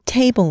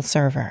Table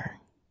server.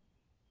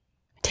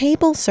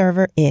 Table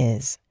server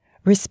is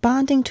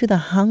responding to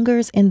the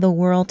hungers in the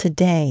world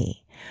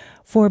today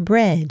for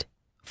bread,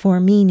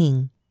 for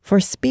meaning, for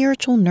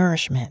spiritual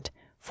nourishment,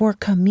 for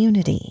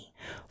community,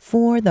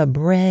 for the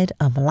bread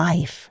of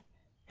life.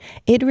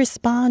 It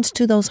responds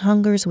to those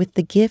hungers with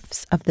the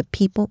gifts of the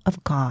people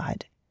of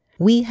God.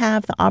 We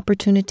have the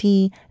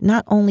opportunity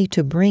not only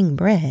to bring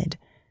bread,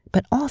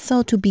 but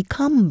also to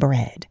become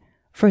bread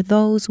for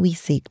those we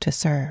seek to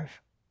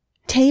serve.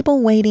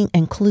 Table waiting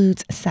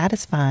includes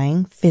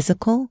satisfying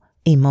physical,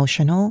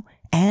 emotional,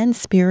 and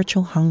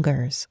spiritual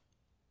hungers.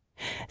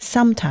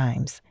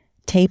 Sometimes,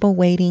 table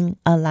waiting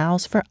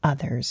allows for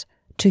others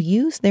to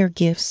use their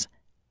gifts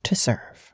to serve.